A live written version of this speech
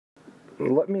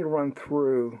let me run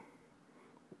through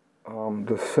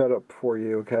the setup for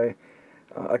you, okay?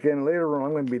 Again, later on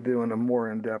I'm going to be doing a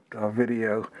more in-depth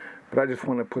video, but I just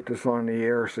want to put this on the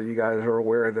air so you guys are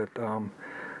aware that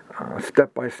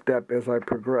step by step as I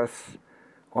progress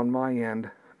on my end,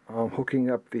 hooking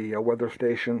up the weather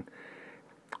station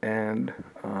and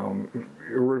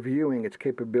reviewing its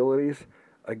capabilities.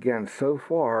 Again, so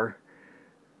far,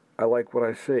 I like what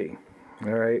I see.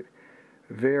 All right,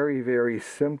 very, very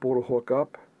simple to hook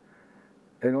up.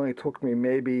 It only took me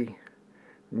maybe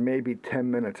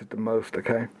 10 minutes at the most,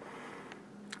 okay?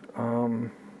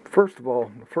 First of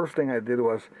all, the first thing I did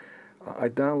was I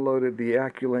downloaded the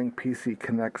Acurite PC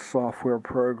Connect software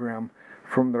program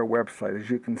from their website. As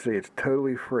you can see, it's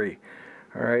totally free,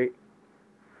 all right?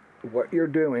 What you're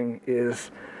doing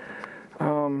is,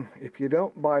 if you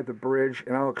don't buy the bridge,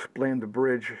 and I'll explain the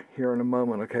bridge here in a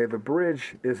moment, okay? The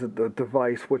bridge is the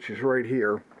device which is right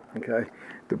here, okay?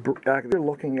 You're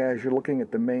looking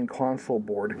at the main console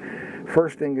board.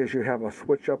 First thing is you have a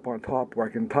switch up on top where I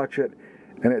can touch it,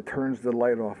 and it turns the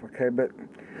light off, okay? But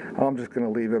I'm just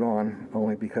going to leave it on,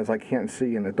 only because I can't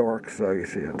see in the dark, so you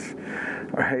see it's,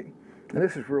 all right? And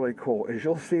this is really cool. As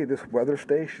you'll see, this weather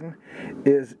station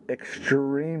is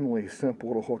extremely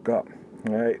simple to hook up,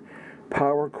 all right?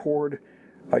 Power cord,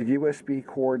 a USB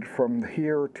cord from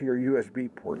here to your USB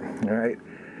port, all right?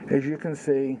 As you can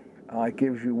see, it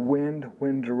gives you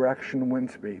wind direction,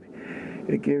 wind speed.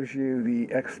 It gives you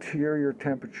the exterior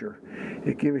temperature.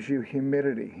 It gives you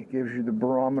humidity. It gives you the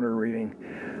barometer reading.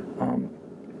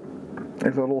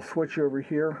 There's a little switch over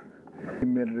here,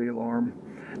 humidity alarm.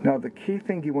 Now the key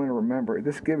thing you want to remember,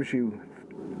 this gives you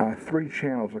 3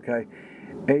 channels, okay?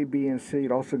 A, B, and C.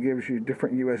 It also gives you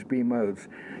different USB modes.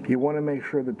 You want to make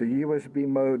sure that the USB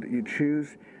mode that you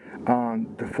choose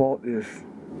default is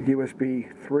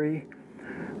USB 3.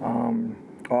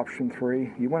 Option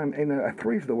 3. You want to, and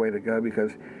 3 is the way to go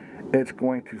because it's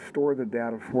going to store the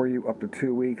data for you up to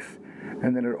 2 weeks,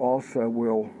 and then it also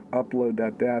will upload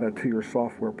that data to your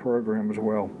software program as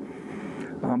well.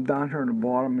 Down here on the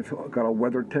bottom, it's got a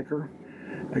weather ticker.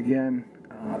 Again,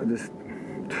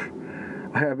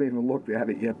 I haven't even looked at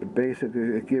it yet, but basically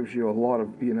it gives you a lot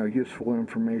of useful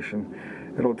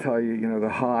information. It'll tell you the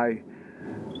high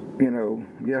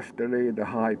yesterday, the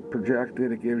high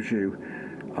projected. It gives you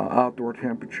outdoor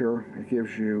temperature. It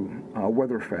gives you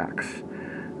weather facts.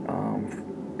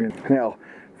 Now,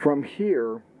 from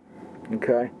here,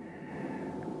 okay,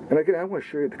 and again, I want to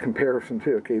show you the comparison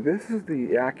too. Okay, this is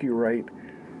the Acurite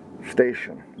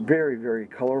station. Very, very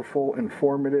colorful,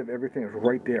 informative. Everything is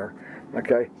right there.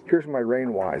 Okay, here's my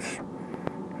rain-wise.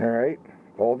 All right,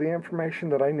 all the information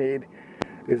that I need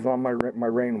is on my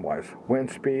rain-wise.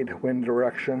 Wind speed, wind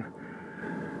direction.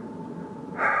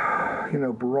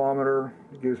 Barometer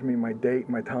gives me my date,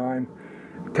 my time,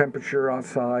 temperature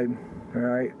outside, all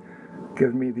right,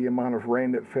 gives me the amount of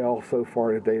rain that fell so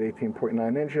far to date,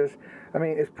 18.9 inches. I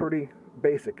mean, it's pretty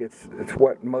basic. It's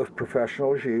what most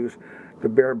professionals use, the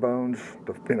bare bones,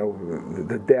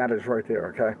 the data is right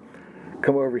there, okay?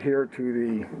 Come over here to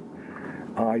the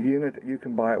unit that you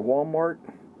can buy at Walmart,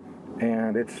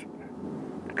 and it's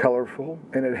colorful,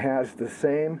 and it has the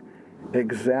same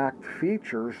exact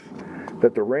features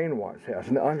that the rain-wise has.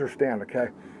 And understand, okay,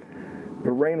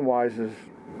 the rain-wise is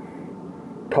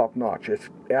top-notch. It's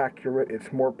accurate.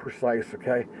 It's more precise,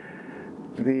 okay?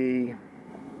 The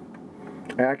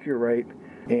Acurite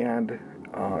and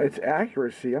its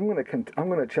accuracy. I'm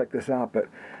gonna check this out, but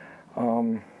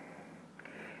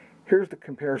here's the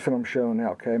comparison I'm showing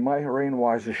now. Okay, my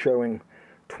rain-wise is showing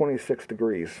 26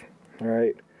 degrees. All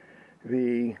right,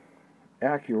 the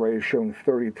Acurite is showing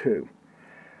 32.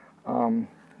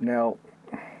 Now,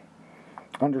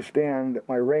 understand that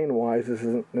my rain-wise is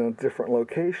in a different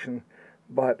location,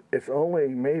 but it's only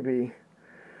maybe,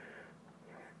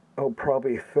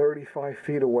 probably 35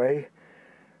 feet away.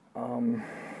 So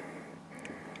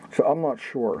I'm not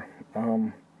sure.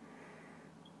 I'm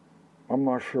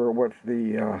not sure what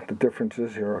the difference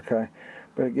is here, okay?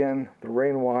 But again, the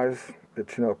rain-wise,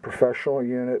 it's professional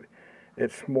unit.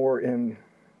 It's more in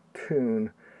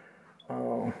tune,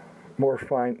 more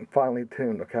finely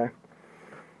tuned, okay?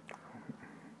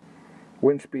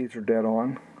 Wind speeds are dead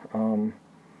on.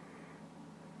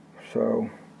 So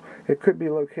it could be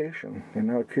location.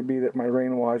 It could be that my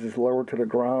rain-wise is lower to the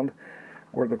ground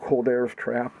where the cold air is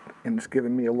trapped and it's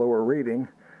giving me a lower reading.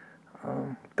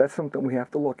 That's something we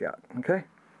have to look at, okay?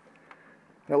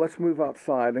 Now let's move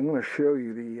outside. I'm going to show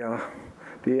you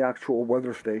the actual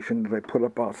weather station that I put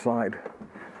up outside.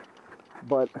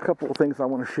 But a couple of things I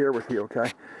want to share with you,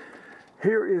 okay?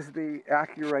 Here is the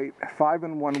Acurite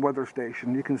 5-in-1 weather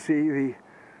station. You can see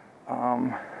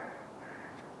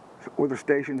weather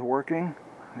station's working.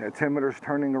 The altimeter's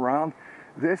turning around.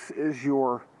 This is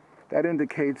that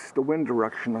indicates the wind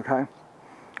direction, okay?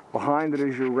 Behind it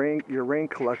is your rain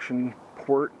collection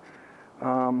port.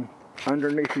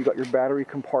 Underneath you got your battery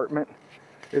compartment.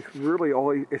 It's really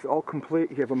all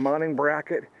complete. You have a mounting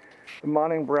bracket. The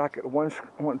mounting bracket,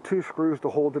 two screws to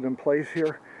hold it in place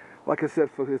here. Like I said,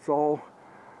 folks, it's all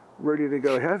ready to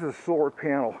go. It has a solar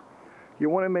panel. You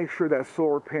want to make sure that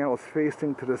solar panel is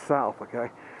facing to the south,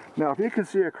 okay? Now, if you can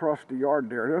see across the yard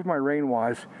there's my rain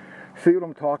wise. See what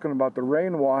I'm talking about? The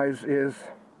rain wise is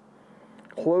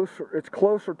closer. It's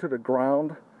closer to the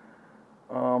ground.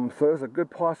 So there's a good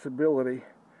possibility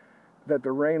that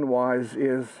the rain wise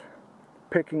is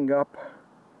picking up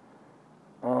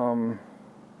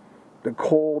the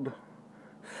cold,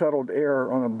 settled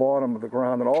air on the bottom of the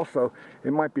ground, and also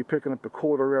it might be picking up the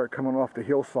colder air coming off the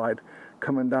hillside,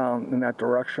 coming down in that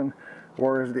direction.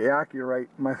 Whereas the Acurite,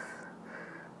 my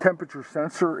temperature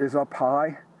sensor is up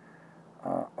high.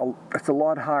 It's a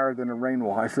lot higher than the rain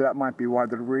wise, so that might be why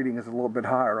the reading is a little bit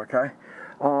higher. Okay,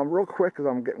 real quick, because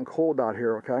I'm getting cold out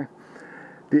here. Okay,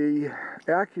 the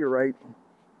Acurite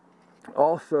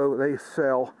also, they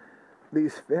sell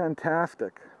these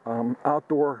fantastic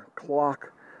outdoor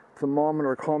clock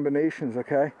thermometer combinations,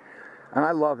 okay? And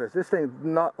I love this. This thing,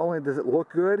 not only does it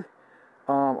look good,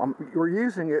 we're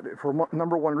using it for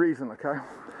number one reason, okay?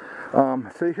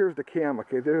 See, here's the cam,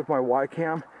 okay? There's my Y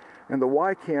cam, and the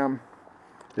Y cam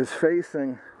is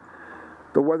facing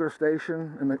the weather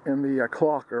station and the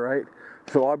clock, all right?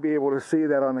 So I'll be able to see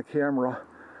that on the camera,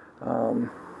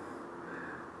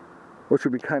 which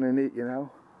would be kind of neat, you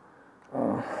know?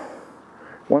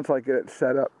 Once I get it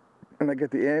set up and I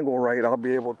get the angle right, I'll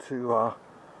be able to,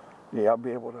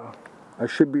 I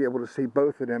should be able to see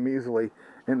both of them easily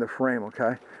in the frame,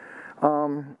 okay?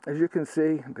 As you can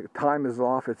see, the time is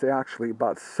off. It's actually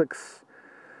about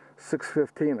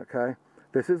 6:15, okay?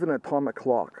 This is an atomic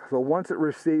clock. So once it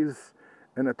receives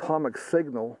an atomic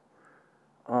signal,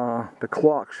 the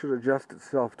clock should adjust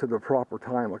itself to the proper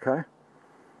time, okay?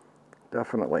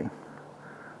 Definitely.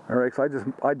 All right, so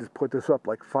I just put this up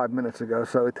like 5 minutes ago,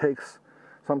 so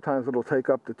sometimes it'll take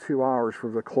up to 2 hours for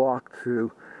the clock to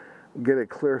get a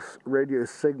clear radio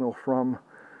signal from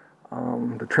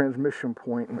the transmission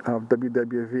point of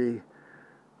WWV.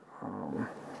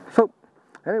 So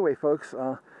anyway, folks,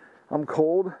 I'm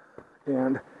cold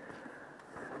and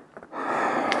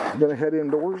I'm gonna head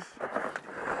indoors.